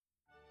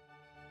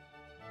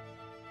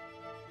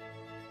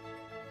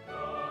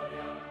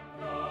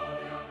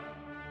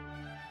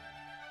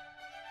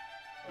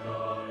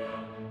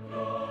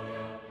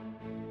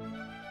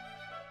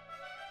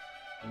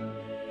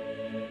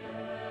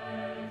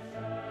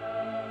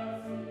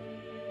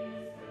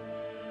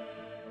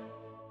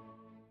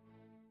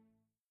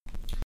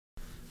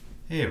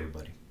Hey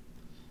everybody.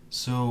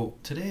 So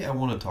today I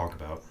want to talk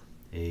about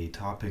a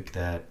topic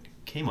that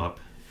came up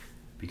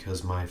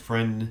because my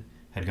friend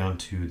had gone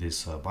to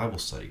this Bible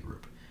study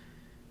group,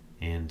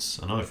 and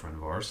another friend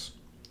of ours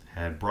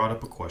had brought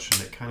up a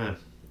question that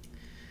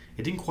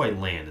it didn't quite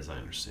land as I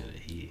understand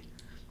it.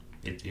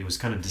 It was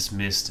kind of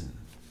dismissed and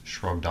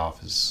shrugged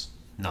off as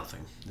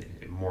nothing,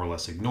 more or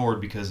less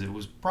ignored because it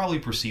was probably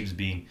perceived as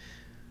being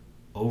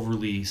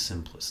overly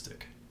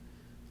simplistic.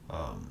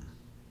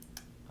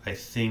 I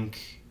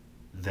think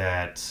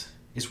that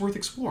it's worth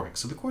exploring.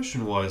 So the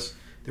question was,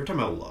 they were talking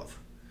about love,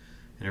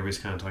 and everybody's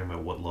kind of talking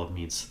about what love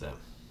means to them.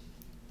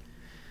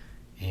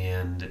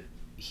 And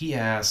he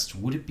asked,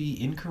 would it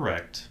be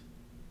incorrect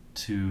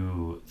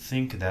to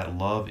think that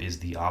love is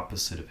the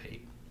opposite of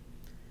hate?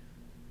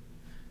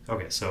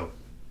 Okay, so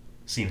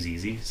seems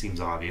easy, seems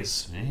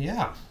obvious.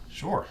 Yeah,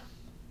 sure.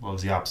 Love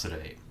is the opposite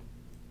of hate.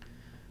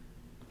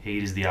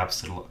 Hate is the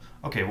opposite of love.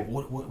 Okay,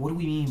 what do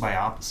we mean by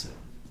opposite?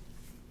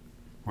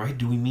 Right?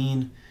 Do we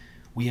mean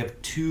we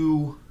have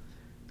two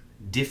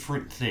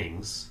different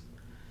things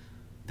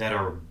that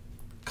are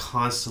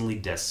constantly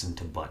destined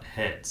to butt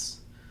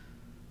heads?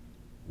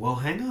 Well,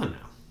 hang on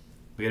now.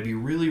 We gotta be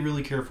really,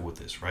 really careful with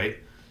this, right?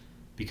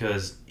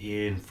 Because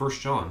in 1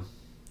 John,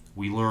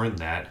 we learn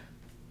that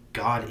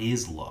God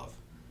is love.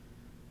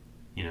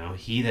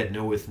 He that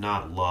knoweth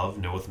not love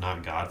knoweth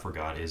not God, for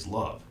God is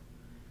love.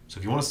 So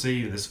if you want to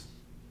say this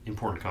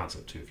important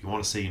concept too, if you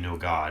want to say you know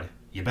God,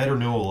 you better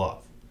know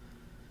love.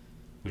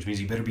 Which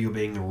means you better be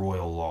obeying the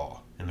royal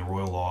law. And the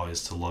royal law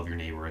is to love your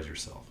neighbor as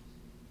yourself.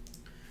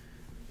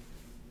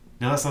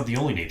 Now that's not the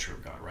only nature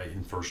of God, right?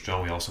 In 1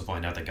 John we also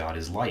find out that God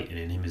is light, and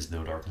in him is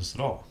no darkness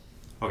at all.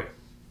 Okay.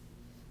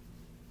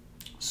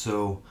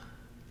 So,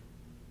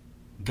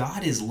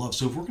 God is love.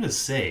 So if we're going to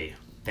say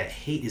that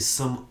hate is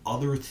some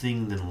other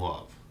thing than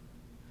love,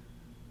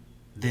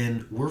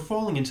 then we're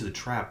falling into the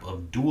trap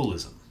of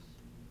dualism.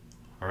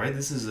 All right?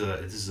 This is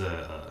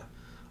a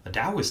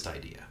Taoist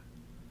idea.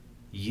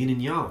 Yin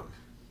and yang.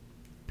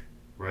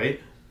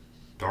 Right?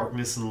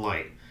 Darkness and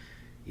light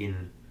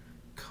in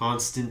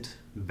constant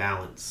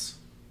balance.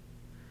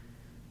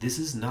 This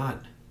is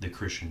not the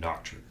Christian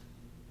doctrine.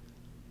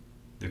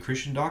 The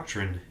Christian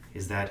doctrine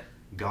is that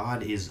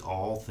God is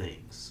all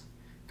things.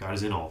 God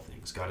is in all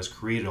things. God has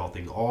created all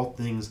things. All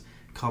things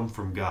come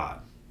from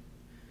God.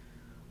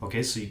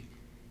 Okay, so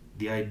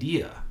the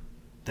idea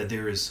that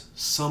there is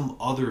some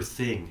other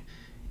thing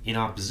in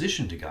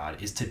opposition to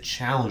God is to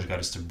challenge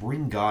God, is to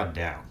bring God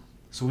down.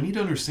 So we need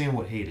to understand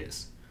what hate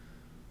is.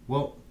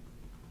 Well,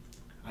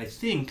 I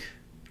think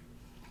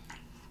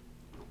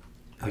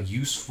a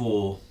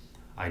useful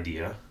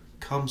idea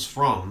comes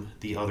from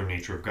the other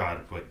nature of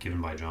God,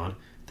 given by John,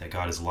 that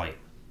God is light.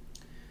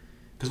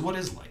 Because what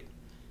is light?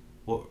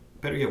 Well,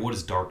 better yet, what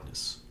is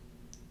darkness?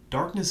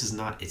 Darkness is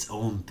not its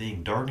own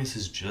thing. Darkness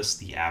is just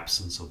the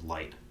absence of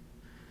light.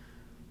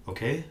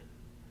 Okay?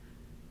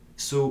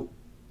 So,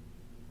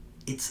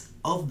 it's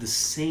of the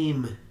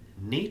same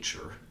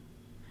nature.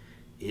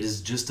 It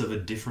is just of a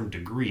different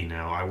degree.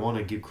 Now, I want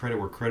to give credit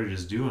where credit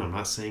is due, and I'm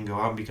not saying go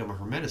out and become a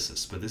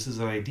Hermeticist, but this is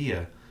an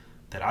idea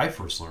that I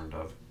first learned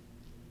of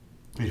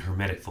in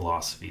Hermetic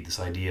philosophy, this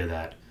idea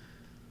that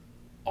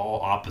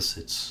all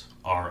opposites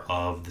are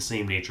of the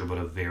same nature but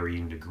of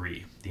varying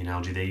degree. The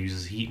analogy they use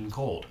is heat and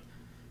cold.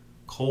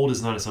 Cold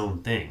is not its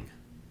own thing.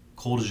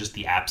 Cold is just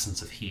the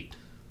absence of heat,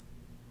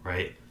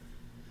 right?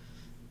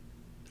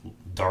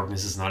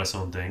 Darkness is not its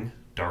own thing.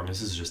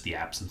 Darkness is just the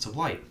absence of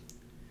light.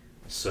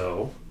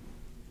 So,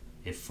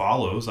 it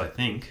follows, I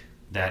think,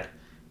 that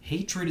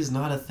hatred is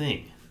not a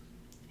thing.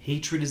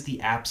 Hatred is the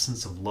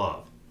absence of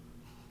love.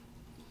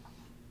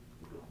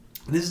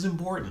 This is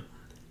important.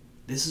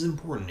 This is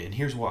important, and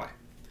here's why.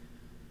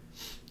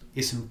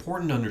 It's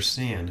important to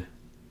understand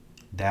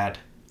that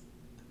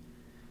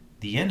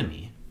the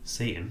enemy,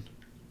 Satan,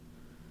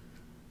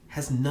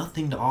 has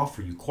nothing to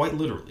offer you, quite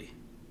literally.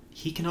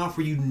 He can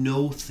offer you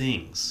no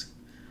things.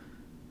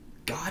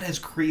 God has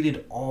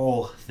created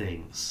all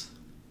things.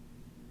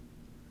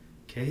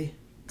 Okay?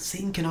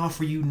 Satan can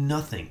offer you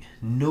nothing.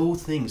 No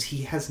things.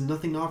 He has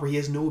nothing to offer. He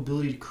has no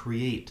ability to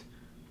create.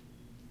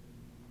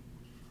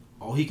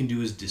 All he can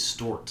do is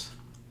distort.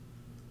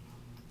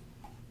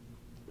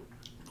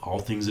 All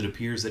things it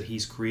appears that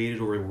he's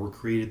created or were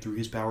created through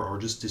his power are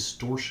just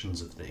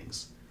distortions of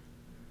things.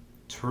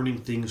 Turning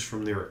things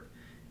from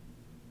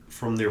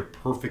their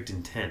perfect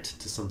intent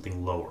to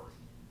something lower.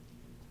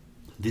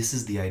 This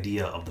is the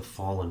idea of the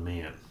fallen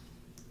man.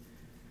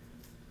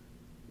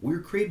 We're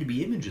created to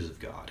be images of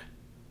God.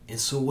 And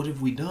so what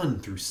have we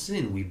done through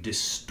sin? We've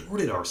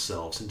distorted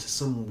ourselves into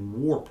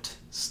some warped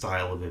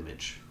style of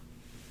image.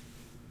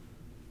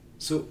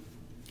 So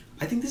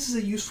I think this is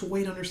a useful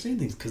way to understand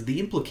things because the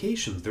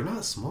implications, they're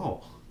not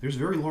small. There's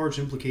very large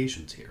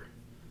implications here.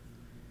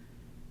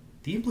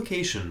 The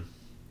implication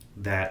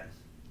that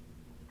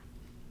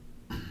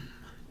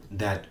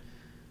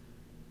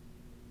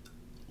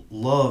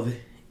love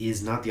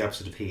is not the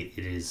opposite of hate.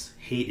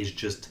 Hate is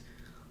just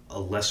a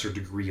lesser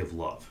degree of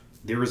love.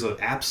 There is an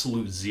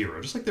absolute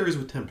zero, just like there is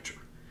with temperature.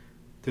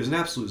 there's an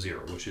absolute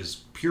zero, which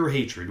is pure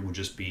hatred would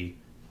just be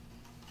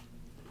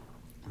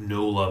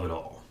no love at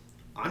all.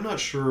 I'm not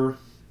sure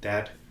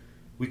that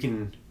we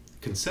can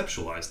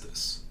conceptualize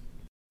this.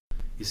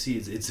 You see,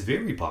 it's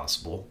very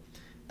possible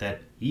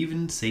that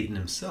even Satan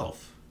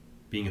himself,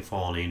 being a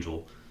fallen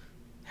angel,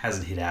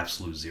 hasn't hit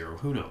absolute zero.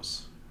 Who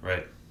knows,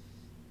 right?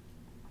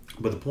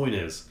 But the point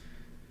is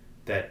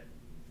that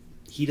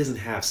he doesn't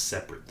have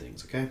separate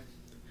things, okay?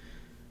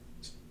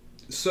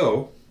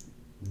 So,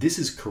 this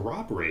is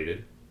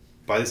corroborated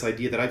by this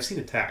idea that I've seen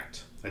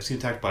attacked. I've seen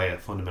attacked by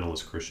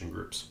fundamentalist Christian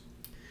groups,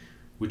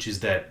 which is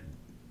that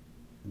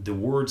the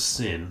word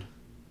sin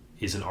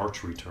is an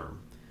archery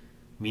term,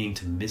 meaning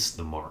to miss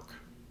the mark.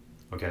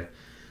 Okay?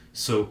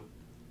 So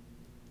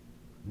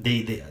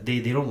they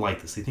don't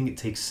like this. They think it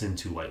takes sin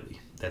too lightly.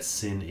 That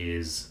sin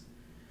is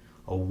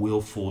a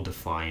willful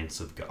defiance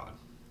of God.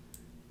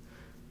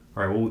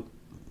 Alright, well,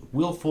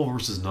 willful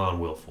versus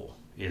non-willful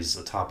is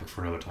a topic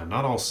for another time.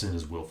 Not all sin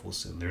is willful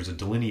sin. There's a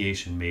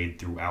delineation made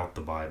throughout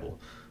the Bible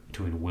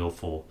between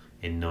willful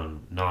and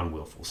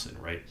non-willful sin,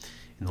 right?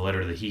 In the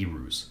letter to the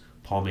Hebrews,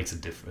 Paul makes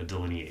a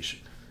delineation.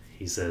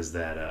 He says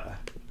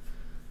that,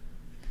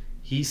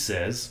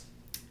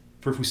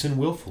 for if we sin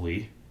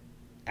willfully,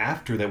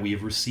 after that we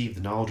have received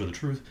the knowledge of the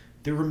truth,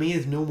 there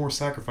remaineth no more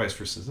sacrifice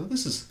for sins. Now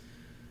this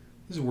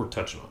is worth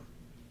touching on.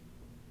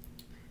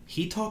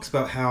 He talks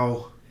about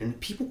how, and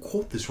people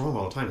quote this wrong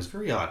all the time, it's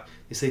very odd.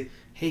 They say,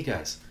 hey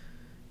guys,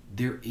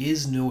 there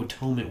is no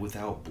atonement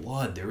without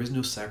blood. There is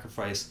no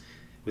sacrifice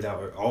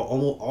without,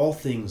 all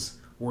things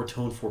were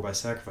atoned for by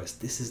sacrifice.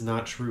 This is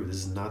not true. This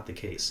is not the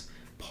case.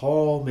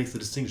 Paul makes the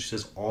distinction. He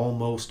says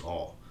almost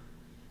all.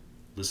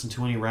 Listen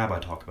to any rabbi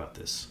talk about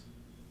this.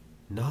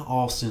 Not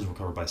all sins were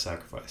covered by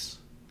sacrifice.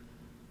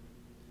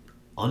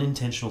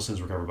 Unintentional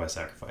sins were covered by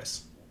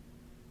sacrifice.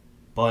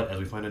 But as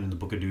we find out in the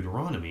book of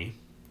Deuteronomy,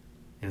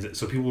 and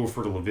so people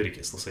refer to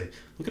Leviticus. They'll say,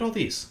 look at all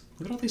these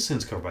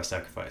sins covered by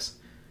sacrifice.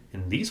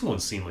 And these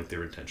ones seem like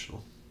they're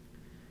intentional.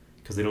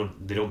 Because they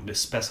don't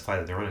specify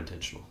that they're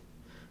unintentional.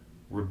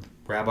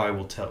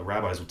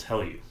 Rabbis will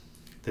tell you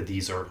that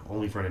these are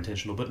only for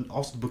unintentional, but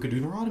also the book of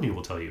Deuteronomy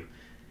will tell you,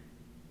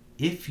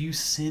 if you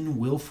sin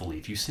willfully,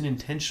 if you sin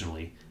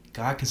intentionally,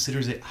 God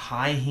considers it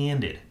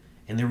high-handed,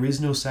 and there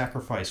is no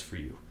sacrifice for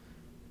you.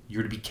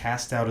 You're to be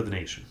cast out of the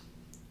nation.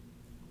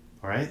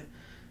 Alright?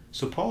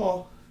 So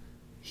Paul,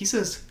 he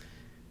says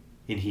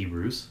in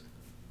Hebrews,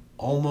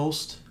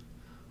 almost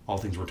all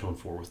things were atoned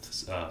for with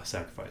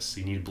sacrifice. So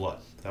you need blood.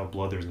 Without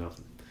blood, there's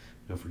nothing.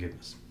 No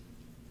forgiveness.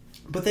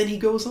 But then he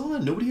goes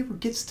on. Nobody ever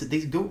gets to...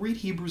 They go read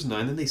Hebrews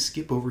 9, then they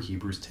skip over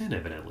Hebrews 10,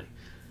 evidently.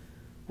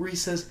 Where he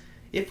says,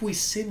 if we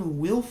sin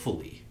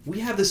willfully, we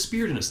have the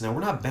Spirit in us. Now,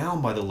 we're not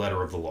bound by the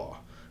letter of the law.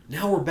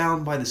 Now we're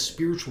bound by the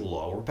spiritual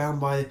law. We're bound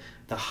by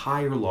the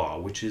higher law,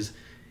 which is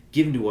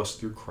given to us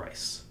through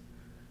Christ.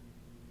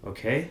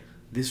 Okay?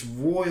 This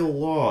royal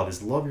law,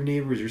 this love your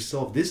neighbor as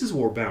yourself, this is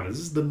what we're bound. This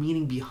is the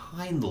meaning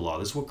behind the law.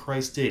 This is what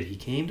Christ did. He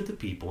came to the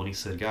people and he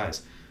said,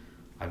 guys,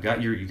 you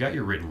got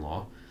your written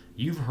law.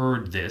 You've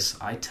heard this.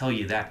 I tell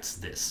you that's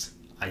this.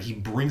 He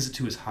brings it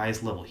to his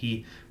highest level.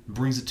 He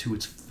brings it to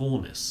its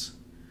fullness.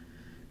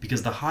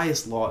 Because the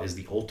highest law is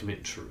the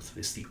ultimate truth.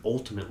 It's the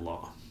ultimate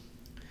law.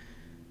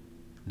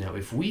 Now,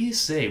 if we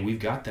say we've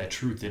got that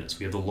truth in us,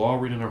 we have the law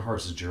written in our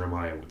hearts, as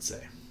Jeremiah would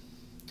say,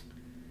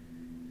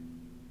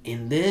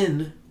 and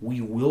then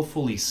we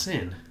willfully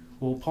sin,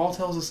 well, Paul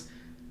tells us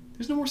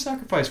there's no more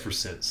sacrifice for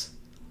sins.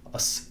 A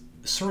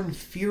certain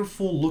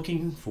fearful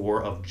looking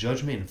for of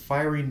judgment and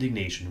fiery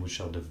indignation which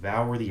shall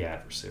devour the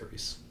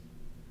adversaries.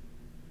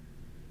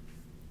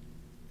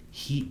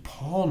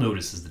 Paul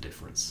notices the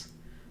difference,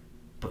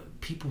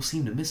 but people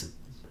seem to miss it.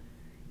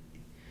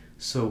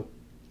 So,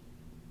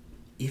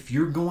 if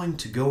you're going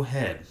to go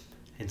ahead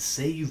and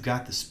say you've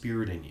got the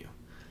Spirit in you,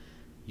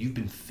 you've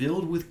been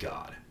filled with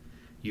God,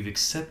 you've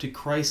accepted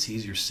Christ,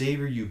 He's your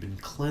Savior, you've been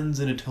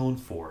cleansed and atoned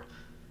for,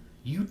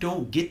 you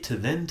don't get to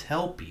then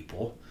tell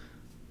people,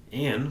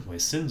 and my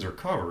sins are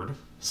covered,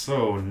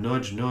 so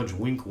nudge, nudge,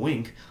 wink,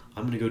 wink,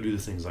 I'm going to go do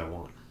the things I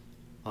want.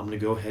 I'm going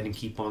to go ahead and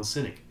keep on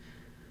sinning.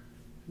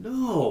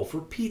 No,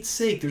 for Pete's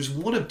sake, there's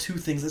one of two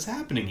things that's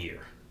happening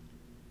here.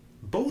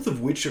 Both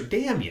of which are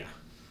damn you.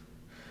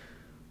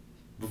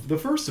 The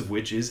first of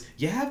which is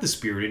you have the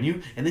Spirit in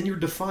you, and then you're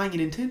defying it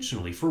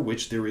intentionally, for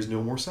which there is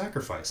no more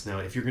sacrifice. Now,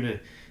 if you're going to...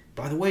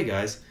 By the way,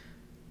 guys,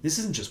 this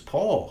isn't just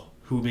Paul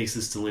who makes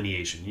this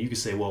delineation. You could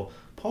say, well,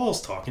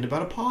 Paul's talking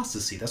about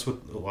apostasy. That's what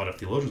a lot of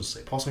theologians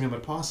say. Paul's talking about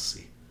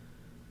apostasy.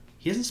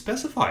 He doesn't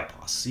specify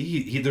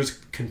apostasy. There's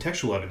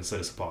contextual evidence that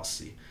it's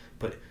apostasy.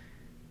 But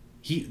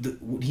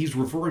he's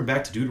referring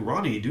back to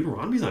Deuteronomy.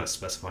 Deuteronomy's not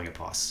specifying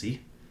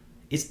apostasy.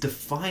 It's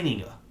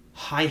defining a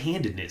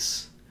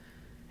high-handedness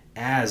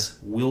as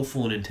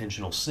willful and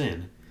intentional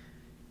sin,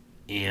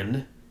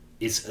 and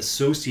it's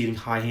associating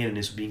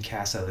high-handedness with being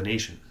cast out of the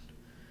nation.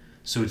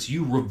 So it's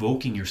you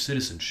revoking your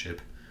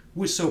citizenship.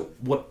 So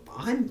what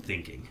I'm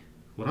thinking,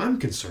 what I'm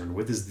concerned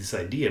with is this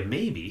idea,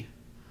 maybe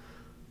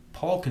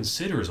Paul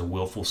considers a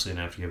willful sin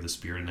after you have the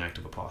Spirit an act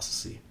of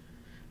apostasy.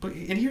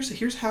 And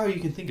here's how you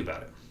can think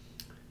about it.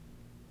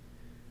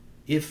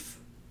 if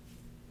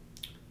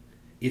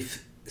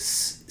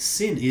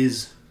sin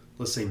is,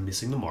 let's say,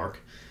 missing the mark,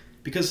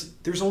 because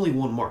there's only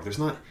one mark. There's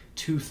not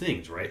two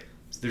things, right?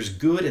 There's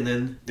good, and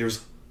then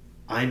there's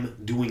I'm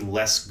doing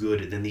less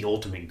good than the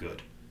ultimate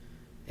good.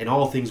 And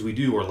all things we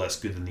do are less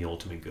good than the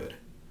ultimate good.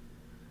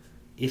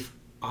 If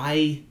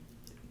I'm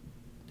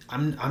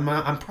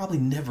probably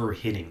never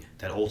hitting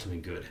that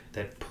ultimate good,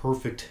 that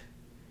perfect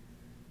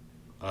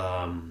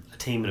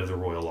attainment of the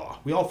royal law.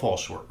 We all fall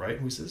short, right?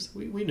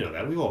 We know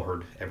that. We've all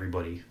heard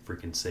everybody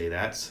freaking say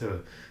that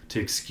to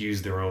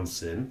excuse their own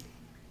sin.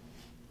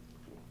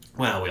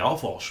 Well, we all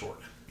fall short.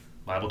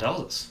 The Bible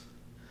tells us.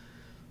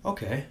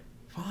 Okay,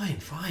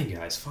 fine,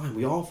 guys, fine.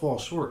 We all fall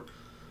short.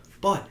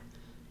 But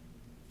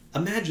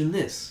imagine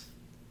this.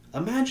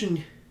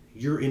 Imagine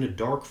you're in a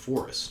dark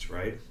forest,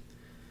 right?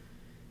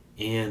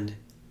 And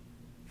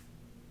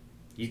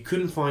you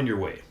couldn't find your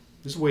way.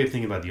 This is a way of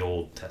thinking about the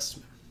Old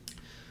Testament.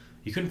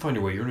 You couldn't find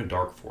your way. You're in a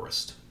dark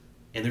forest.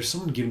 And there's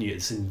someone giving you,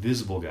 this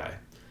invisible guy,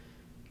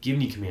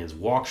 giving you commands.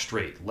 Walk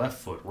straight, left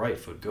foot, right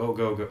foot, go,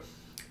 go, go.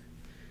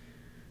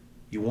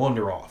 You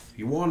wander off.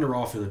 You wander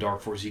off in the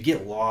dark forest. You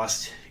get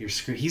lost. You're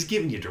screaming. He's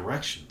giving you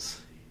directions.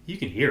 You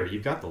can hear it.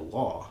 You've got the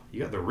law. You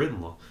got the written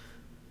law.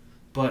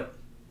 But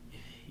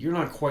you're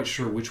not quite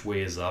sure which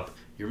way is up.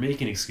 You're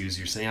making excuses.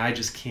 You're saying, I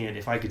just can't.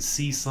 If I could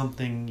see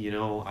something,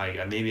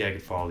 maybe I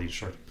could follow the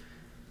instructions.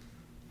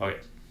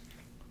 Okay.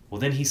 Well,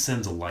 then he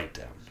sends a light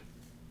down.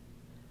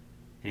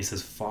 And he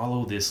says,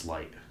 follow this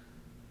light.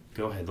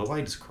 Go ahead. The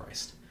light is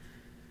Christ.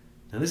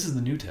 Now, this is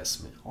the New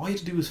Testament. All you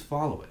have to do is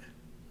follow it.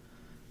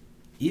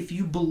 If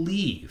you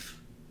believe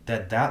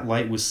that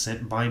light was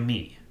sent by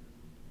me,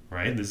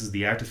 right? This is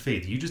the act of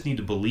faith. You just need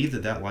to believe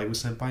that light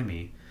was sent by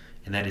me,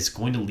 and that it's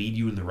going to lead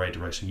you in the right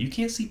direction. You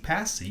can't see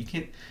past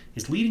it.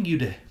 It's leading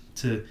you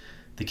to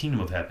the kingdom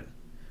of heaven.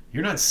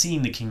 You're not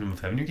seeing the kingdom of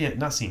heaven. You're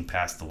not seeing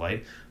past the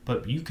light,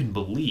 but you can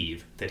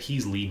believe that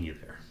he's leading you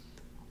there.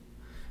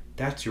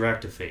 That's your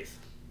act of faith.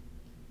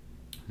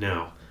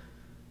 Now,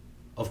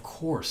 of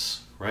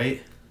course,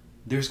 right?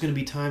 There's going to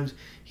be times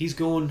he's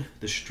going,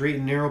 the straight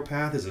and narrow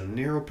path is a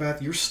narrow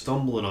path. You're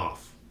stumbling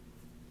off,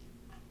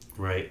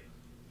 right?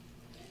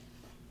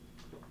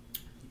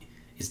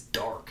 It's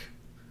dark.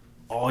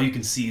 All you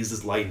can see is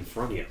this light in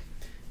front of you.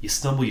 You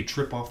stumble, you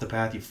trip off the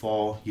path, you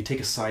fall, you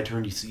take a side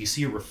turn, you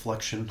see a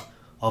reflection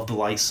of the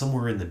light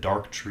somewhere in the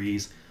dark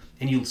trees,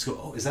 and you go,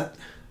 oh, is that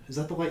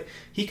the light?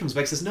 He comes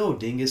back and says, no,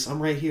 dingus,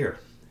 I'm right here.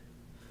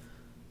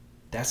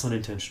 That's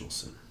unintentional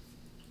sin,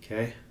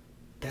 okay?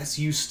 That's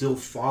you still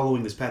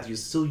following this path. You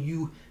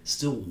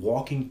still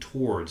walking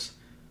towards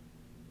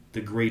the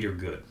greater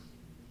good.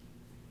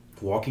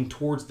 Walking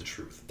towards the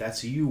truth.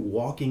 That's you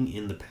walking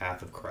in the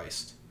path of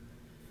Christ.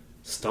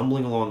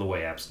 Stumbling along the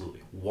way, absolutely.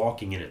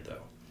 Walking in it,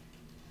 though.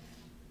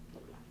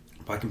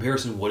 By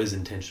comparison, what is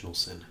intentional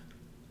sin?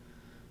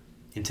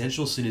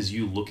 Intentional sin is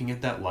you looking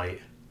at that light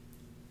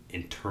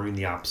and turning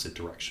the opposite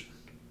direction.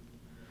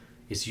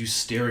 It's you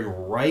staring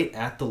right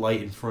at the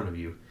light in front of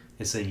you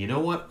and saying, you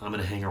know what? I'm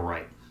going to hang a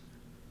right.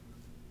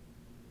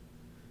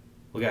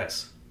 Well,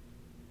 guys,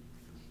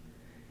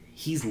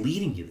 he's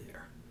leading you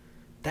there.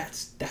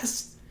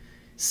 That's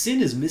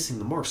sin is missing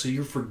the mark. So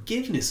your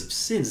forgiveness of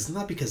sins is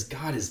not because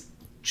God is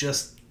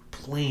just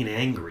plain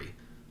angry.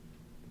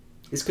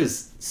 It's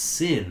because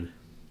sin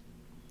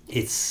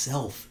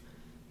itself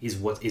is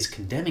what is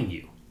condemning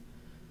you.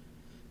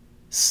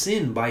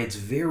 Sin, by its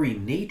very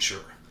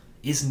nature,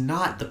 is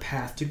not the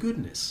path to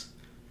goodness.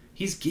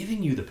 He's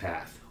giving you the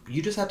path.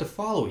 You just have to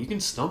follow it. You can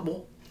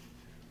stumble.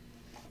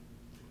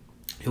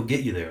 He'll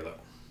get you there, though.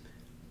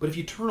 But if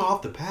you turn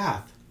off the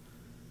path,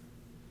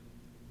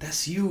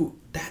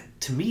 that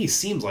to me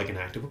seems like an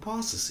act of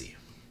apostasy.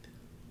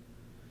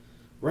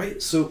 Right?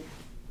 So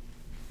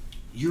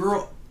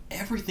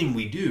everything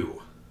we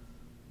do,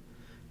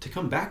 to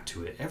come back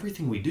to it,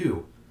 everything we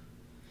do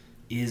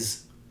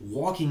is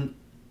walking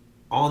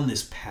on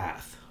this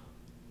path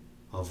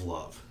of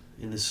love,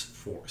 in this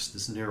forest,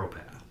 this narrow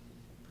path.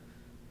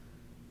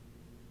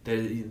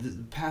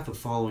 The path of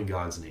following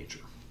God's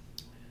nature.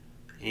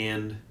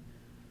 And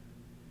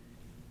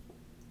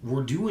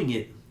we're doing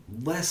it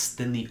less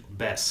than the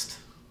best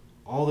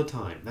all the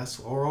time.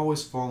 We're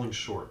always falling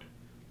short.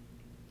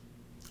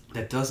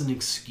 That doesn't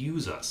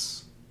excuse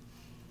us.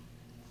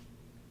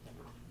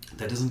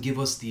 That doesn't give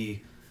us the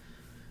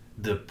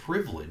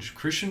privilege.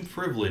 Christian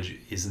privilege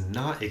is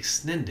not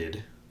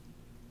extended.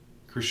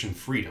 Christian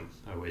freedom,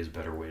 is a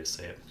better way to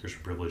say it.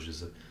 Christian privilege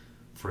is a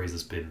phrase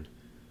that's been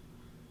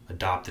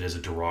adopted as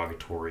a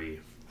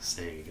derogatory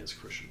saying against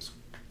Christians.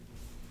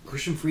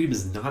 Christian freedom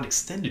is not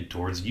extended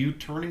towards you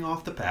turning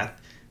off the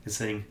path and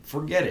saying,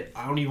 forget it,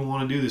 I don't even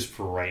want to do this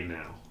for right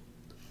now.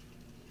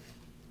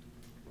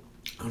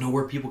 I don't know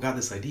where people got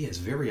this idea. It's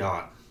very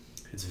odd.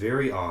 It's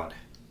very odd.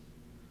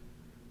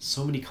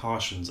 So many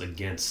cautions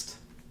against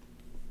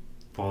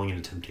falling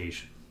into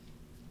temptation.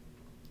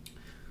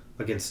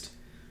 Against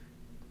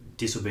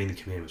disobeying the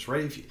commandments,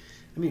 right?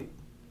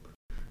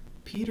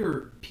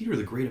 Peter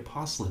the great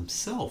apostle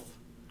himself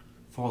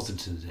falls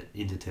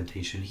into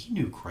temptation. He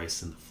knew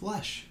Christ in the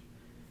flesh.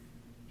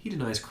 he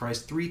denies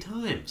Christ 3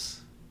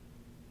 times.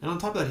 And on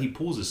top of that, he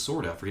pulls his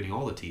sword out, forgetting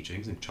all the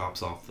teachings, and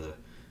chops off the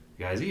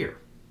guy's ear.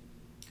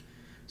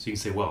 So you can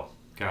say, well,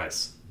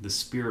 guys, the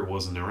Spirit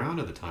wasn't around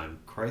at the time.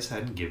 Christ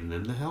hadn't given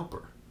them the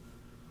helper.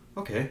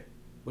 Okay,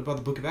 what about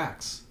the book of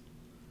Acts?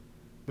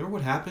 Remember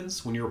what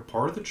happens when you're a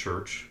part of the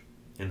church,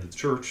 and the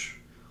church,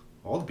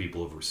 all the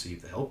people have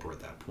received the helper at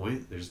that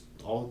point.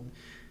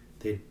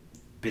 They'd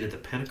been at the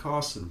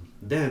Pentecost, and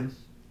then,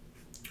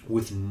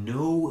 with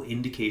no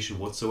indication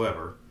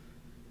whatsoever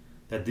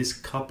that this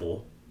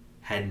couple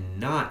had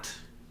not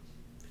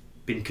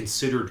been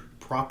considered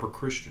proper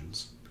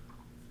Christians,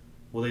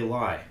 well, they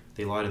lie.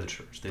 They lie to the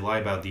church. They lie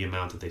about the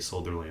amount that they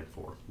sold their land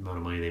for, the amount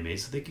of money they made,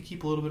 so they could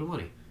keep a little bit of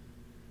money.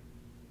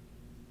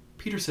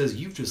 Peter says,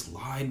 you've just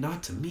lied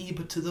not to me,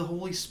 but to the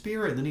Holy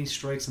Spirit. And then he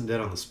strikes him dead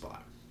on the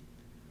spot.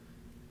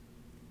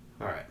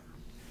 All right.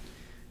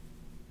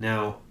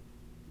 Now,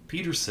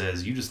 Peter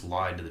says, you just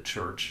lied to the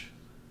church.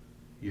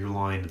 You're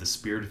lying to the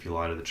Spirit if you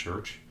lie to the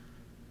church.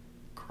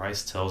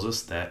 Christ tells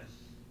us that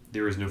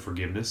there is no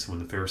forgiveness. When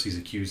the Pharisees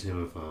accused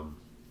him of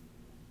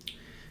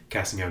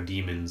casting out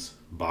demons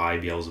by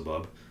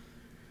Beelzebub,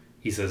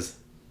 he says,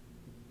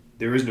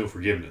 there is no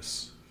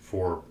forgiveness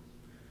for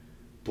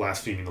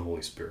blaspheming the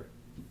Holy Spirit.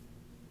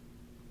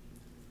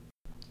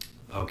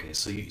 Okay,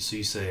 so you'll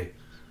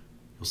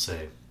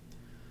say,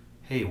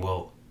 hey,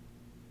 well,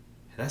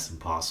 that's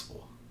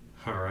impossible.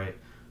 All right,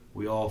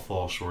 we all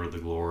fall short of the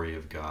glory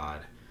of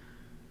God,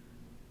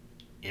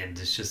 and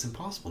it's just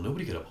impossible.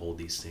 Nobody could uphold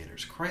these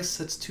standards. Christ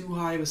sets too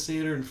high of a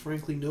standard, and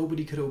frankly,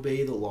 nobody could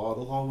obey the law.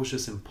 The law was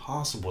just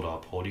impossible to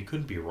uphold. You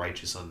couldn't be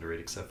righteous under it,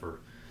 except for,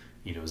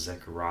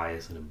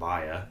 Zechariah and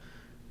Abiah,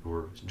 who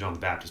were John the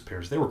Baptist's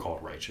parents. They were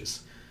called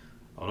righteous.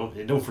 Oh,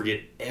 don't forget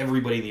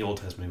everybody in the Old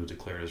Testament who was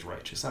declared as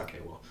righteous. Okay,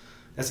 well,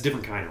 that's a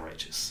different kind of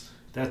righteous.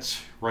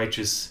 That's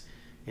righteous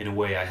in a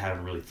way I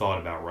haven't really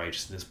thought about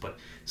righteousness, but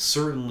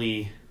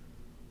certainly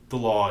the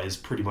law is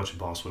pretty much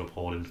impossible to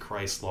uphold, and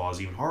Christ's law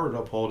is even harder to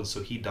uphold, and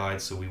so he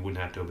died so we wouldn't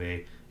have to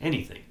obey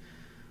anything.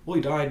 Well,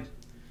 he died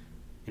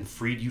and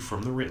freed you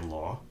from the written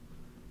law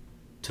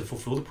to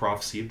fulfill the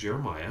prophecy of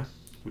Jeremiah,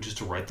 which is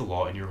to write the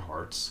law in your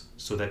hearts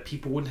so that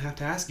people wouldn't have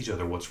to ask each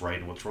other what's right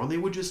and what's wrong. They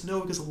would just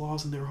know because the law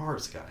is in their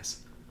hearts,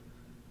 guys.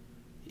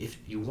 If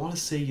you want to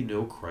say you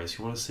know Christ,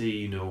 you want to say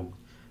you know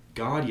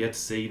God, you have to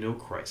say you know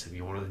Christ. If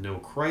you want to know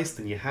Christ,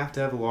 then you have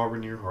to have the law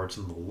written in your hearts,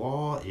 and the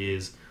law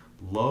is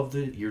love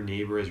your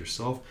neighbor as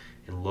yourself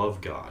and love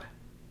God.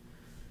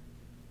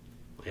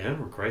 And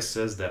where Christ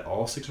says that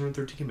all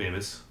 613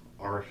 commandments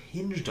are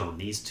hinged on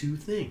these 2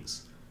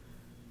 things.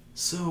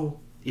 So,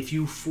 if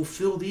you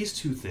fulfill these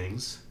 2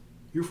 things,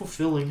 you're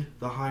fulfilling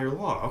the higher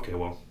law. Okay,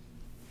 well,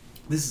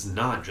 this is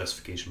not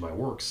justification by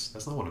works.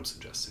 That's not what I'm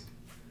suggesting.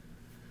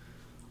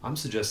 I'm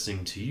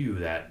suggesting to you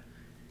that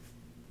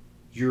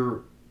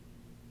your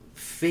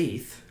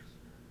faith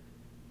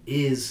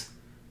is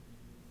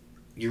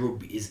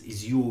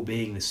you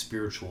obeying the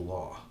spiritual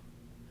law,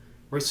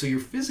 right? So your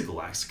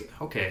physical acts,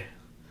 okay,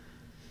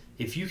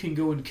 if you can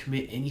go and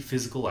commit any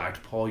physical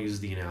act, Paul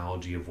uses the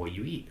analogy of what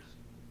you eat.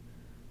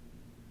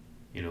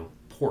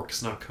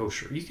 Pork's not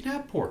kosher. You can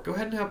have pork. Go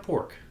ahead and have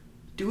pork.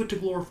 Do it to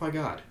glorify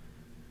God.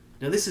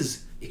 Now this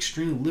is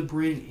extremely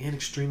liberating and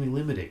extremely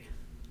limiting,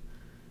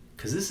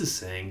 because this is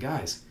saying,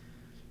 guys,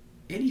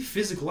 any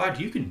physical act,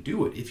 you can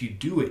do it if you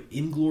do it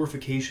in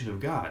glorification of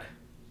God.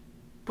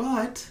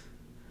 But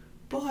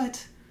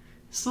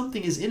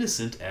something as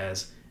innocent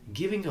as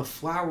giving a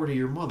flower to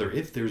your mother,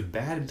 if there's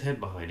bad intent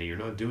behind it, you're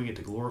not doing it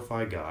to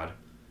glorify God,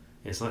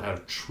 and it's not out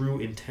of true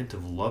intent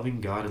of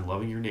loving God and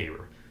loving your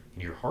neighbor,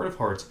 in your heart of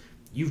hearts,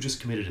 you've just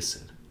committed a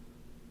sin.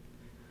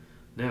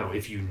 Now,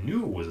 if you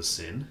knew it was a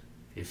sin,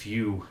 if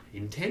you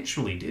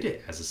intentionally did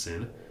it as a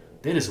sin,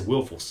 then it's a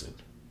willful sin,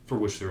 for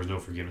which there is no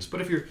forgiveness.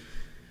 But if you're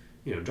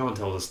John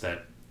tells us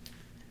that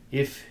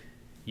if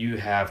you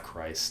have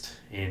Christ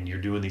and you're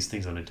doing these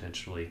things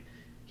unintentionally,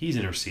 he's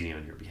interceding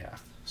on your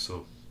behalf.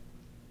 So,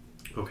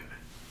 okay.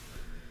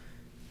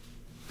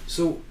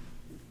 So,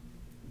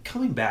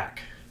 coming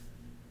back,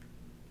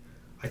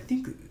 I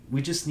think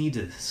we just need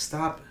to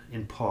stop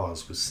and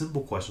pause with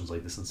simple questions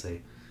like this and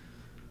say,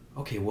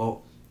 okay,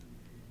 well,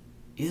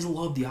 is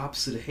love the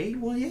opposite of hate?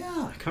 Well,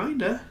 yeah,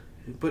 kinda.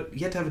 But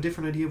you have to have a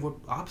different idea of what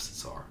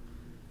opposites are.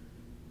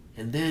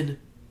 And then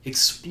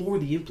explore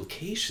the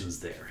implications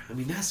there. I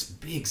mean, that's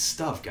big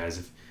stuff,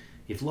 guys.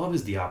 If love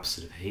is the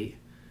opposite of hate,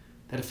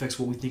 that affects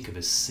what we think of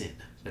as sin.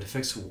 That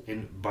affects,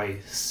 and by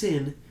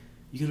sin,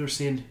 you can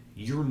understand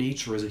your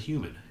nature as a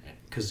human,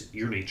 because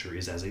your nature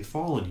is as a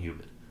fallen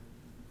human,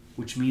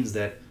 which means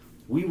that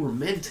we were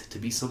meant to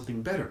be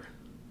something better,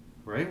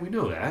 right? We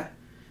know that.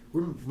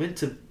 We're meant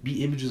to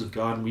be images of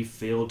God, and we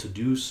failed to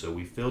do so.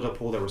 We failed to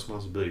uphold that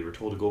responsibility. We're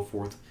told to go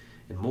forth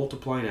and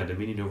multiply and have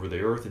dominion over the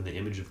earth in the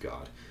image of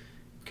God.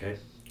 Okay?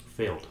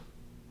 Failed.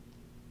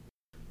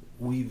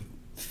 We've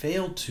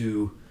failed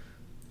to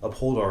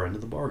uphold our end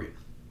of the bargain.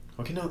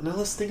 Okay, now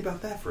let's think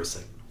about that for a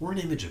second. We're an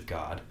image of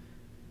God.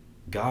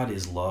 God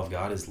is love.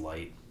 God is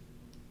light.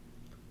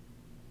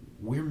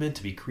 We're meant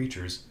to be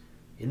creatures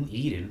in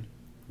Eden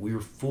We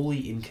were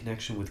fully in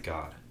connection with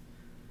God.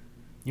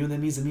 You know what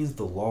that means? It means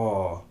the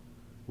law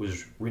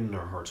was written in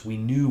our hearts. We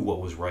knew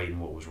what was right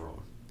and what was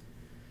wrong.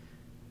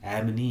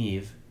 Adam and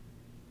Eve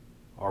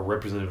are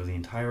representative of the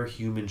entire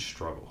human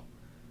struggle.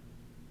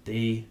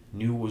 They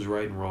knew what was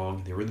right and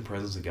wrong. They were in the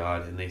presence of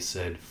God, and they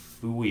said,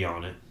 "Phooey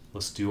on it.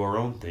 Let's do our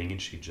own thing."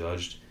 And she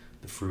judged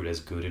the fruit as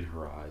good in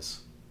her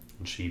eyes.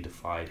 And she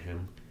defied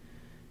him.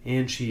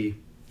 And she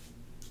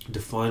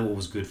defined what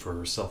was good for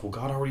herself. Well,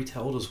 God already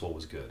told us what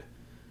was good.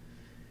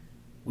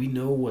 We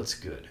know what's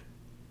good.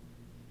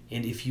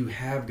 And if you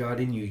have God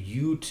in you,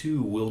 you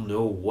too will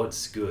know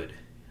what's good.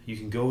 You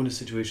can go into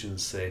situations and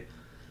say,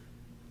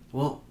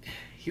 well,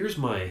 here's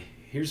my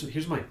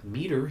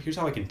meter. Here's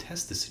how I can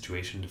test this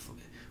situation.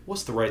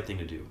 What's the right thing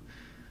to do?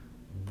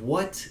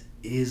 What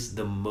is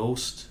the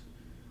most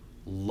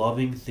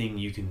loving thing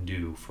you can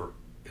do for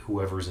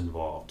whoever's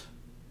involved,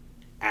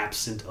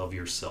 absent of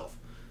yourself?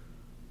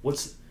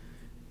 What's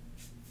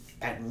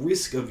at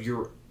risk of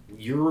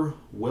your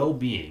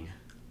well-being?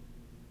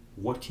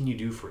 What can you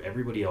do for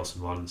everybody else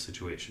involved in the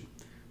situation?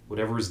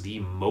 Whatever is the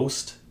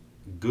most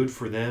good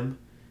for them,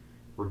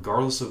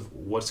 regardless of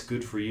what's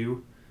good for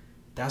you,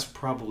 that's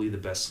probably the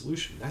best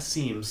solution. That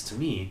seems to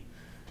me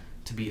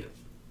to be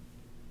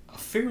a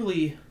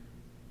fairly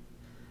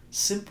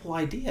simple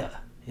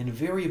idea and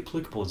very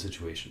applicable in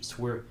situations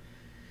to where,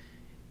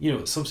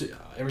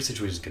 every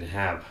situation is going to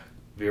have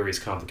various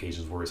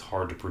complications where it's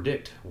hard to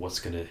predict what's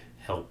going to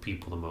help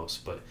people the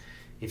most. But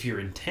if your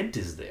intent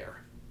is there,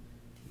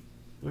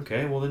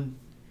 okay, well then,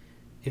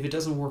 if it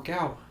doesn't work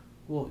out,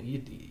 well,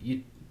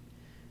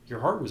 your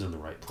heart was in the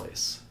right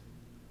place.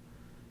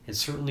 And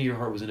certainly your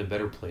heart was in a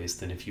better place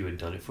than if you had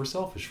done it for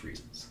selfish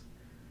reasons.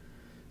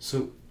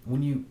 So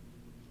when you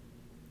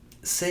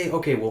say,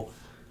 okay, well,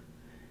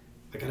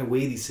 I gotta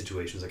weigh these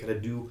situations, I gotta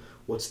do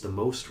what's the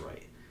most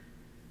right,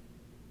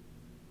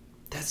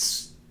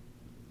 that's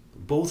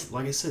both,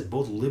 like I said,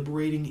 both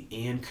liberating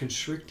and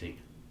constricting.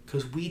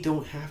 Because we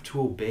don't have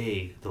to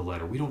obey the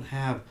letter. We don't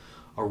have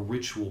a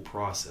ritual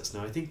process.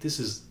 Now, I think this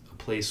is a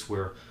place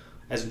where,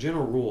 as a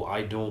general rule,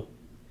 I don't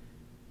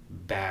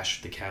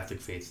bash the Catholic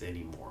faith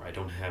anymore. I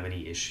don't have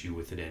any issue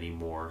with it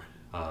anymore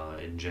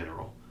in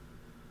general.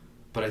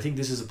 But I think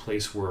this is a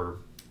place where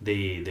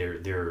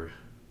they're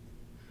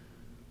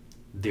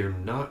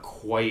not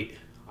quite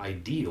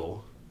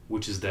ideal,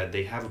 which is that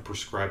they have a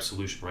prescribed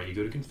solution, right? You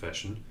go to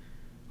confession.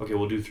 Okay,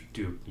 we'll do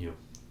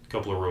a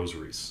couple of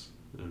rosaries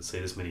and say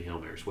this many Hail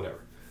Marys,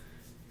 whatever.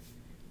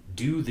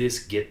 Do this,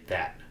 get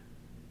that.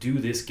 Do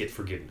this, get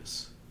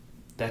forgiveness.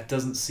 That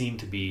doesn't seem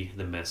to be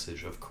the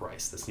message of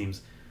Christ. That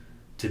seems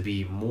to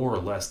be more or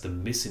less the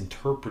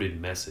misinterpreted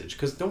message.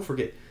 Because don't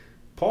forget,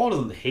 Paul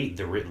doesn't hate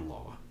the written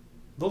law.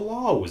 The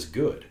law was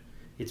good.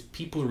 It's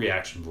people's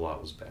reaction to the law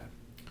was bad.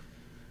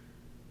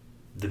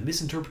 The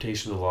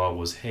misinterpretation of the law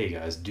was, hey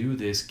guys, do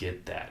this,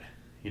 get that.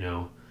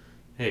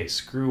 Hey,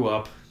 screw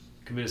up,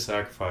 commit a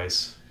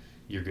sacrifice,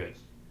 you're good.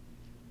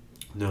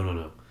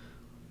 No.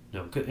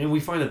 And we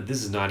find that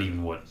this is not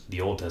even what the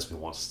Old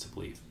Testament wants us to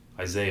believe.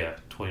 Isaiah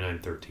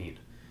 29:13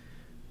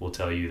 will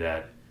tell you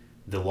that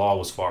the law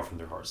was far from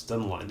their hearts. It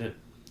doesn't lie.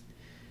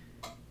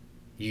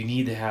 You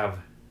need to have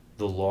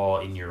the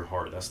law in your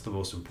heart. That's the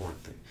most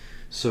important thing.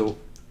 So,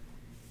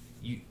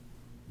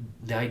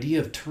 the idea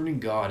of turning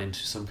God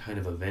into some kind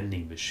of a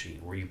vending machine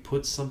where you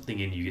put something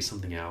in, you get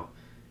something out,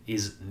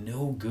 is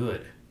no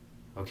good.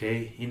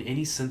 Okay? In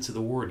any sense of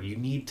the word. You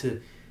need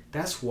to...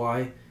 That's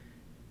why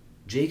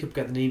Jacob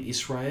got the name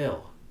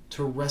Israel,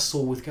 to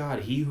wrestle with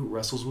God. He who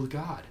wrestles with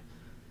God.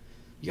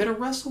 You got to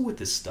wrestle with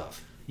this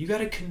stuff. You got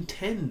to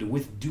contend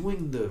with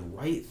doing the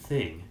right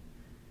thing,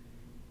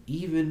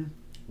 even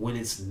when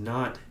it's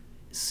not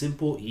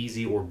simple,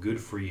 easy, or good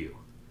for you.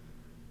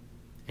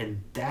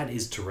 And that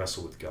is to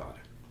wrestle with God.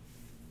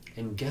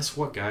 And guess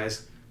what,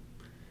 guys?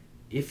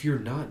 If you're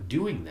not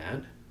doing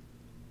that,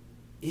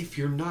 if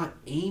you're not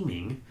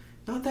aiming,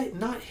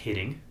 not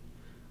hitting,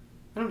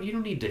 you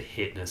don't need to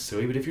hit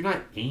necessarily, but if you're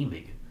not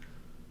aiming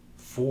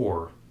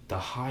for the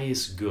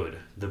highest good,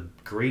 the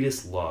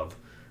greatest love,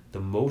 the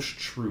most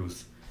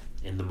truth,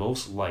 and the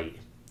most light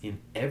in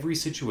every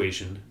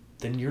situation,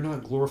 then you're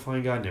not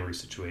glorifying God in every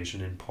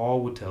situation. And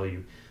Paul would tell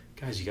you,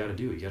 guys, you got to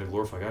do it. You got to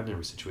glorify God in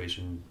every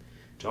situation.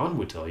 John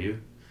would tell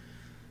you,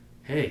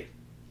 hey,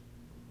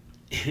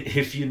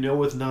 if you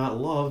know it's not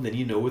love, then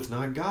you know it's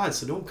not God.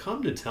 So don't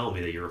come to tell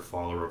me that you're a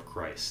follower of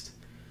Christ.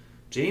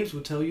 James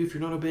would tell you, if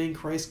you're not obeying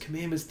Christ's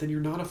commandments, then you're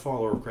not a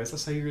follower of Christ.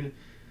 That's how you're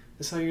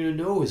gonna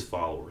know his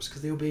followers,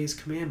 because they obey his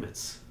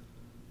commandments.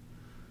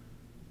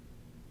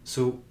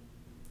 So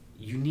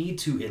you need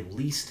to at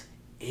least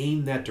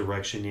aim that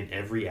direction in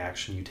every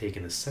action you take.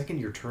 And the second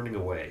you're turning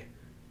away,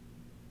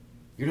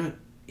 you're not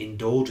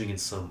indulging in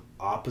some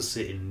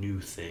opposite and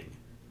new thing.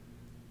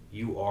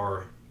 You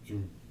are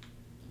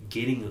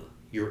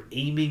you're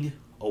aiming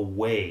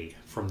away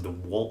from the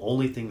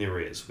only thing there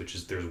is, which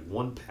is there's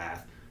one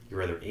path.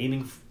 You're either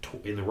aiming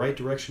in the right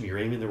direction, or you're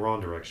aiming in the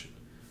wrong direction.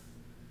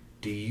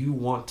 Do you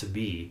want to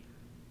be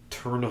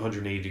turned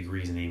 180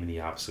 degrees and aiming the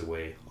opposite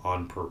way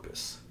on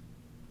purpose?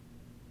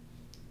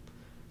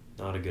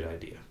 Not a good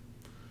idea.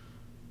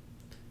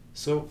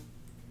 So,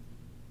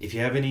 if you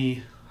have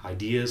any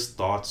ideas,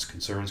 thoughts,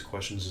 concerns,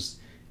 questions, just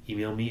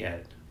email me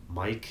at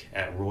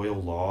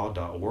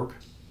mike@royallaw.org.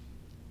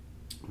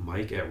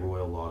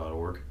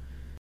 mike@royallaw.org.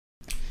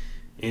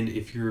 And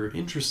if you're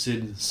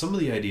interested, some of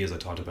the ideas I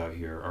talked about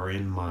here are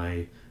in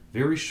my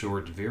very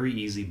short, very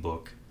easy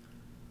book.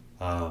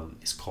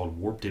 It's called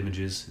Warped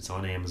Images. It's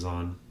on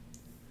Amazon.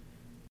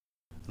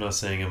 I'm not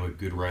saying I'm a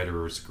good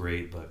writer or it's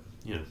great, but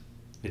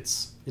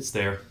it's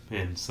there,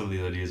 and some of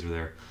the ideas are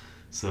there.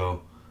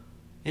 So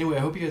anyway,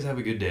 I hope you guys have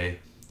a good day.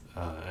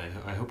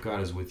 I hope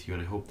God is with you,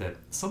 and I hope that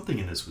something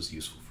in this was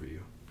useful for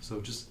you. So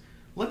just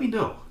let me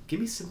know. Give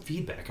me some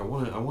feedback. I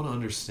want to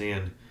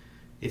understand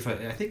if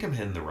I think I'm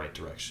heading the right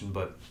direction,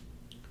 but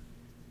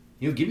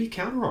give me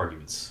counter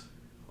arguments.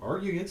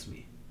 Argue against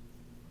me.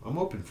 I'm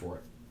open for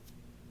it.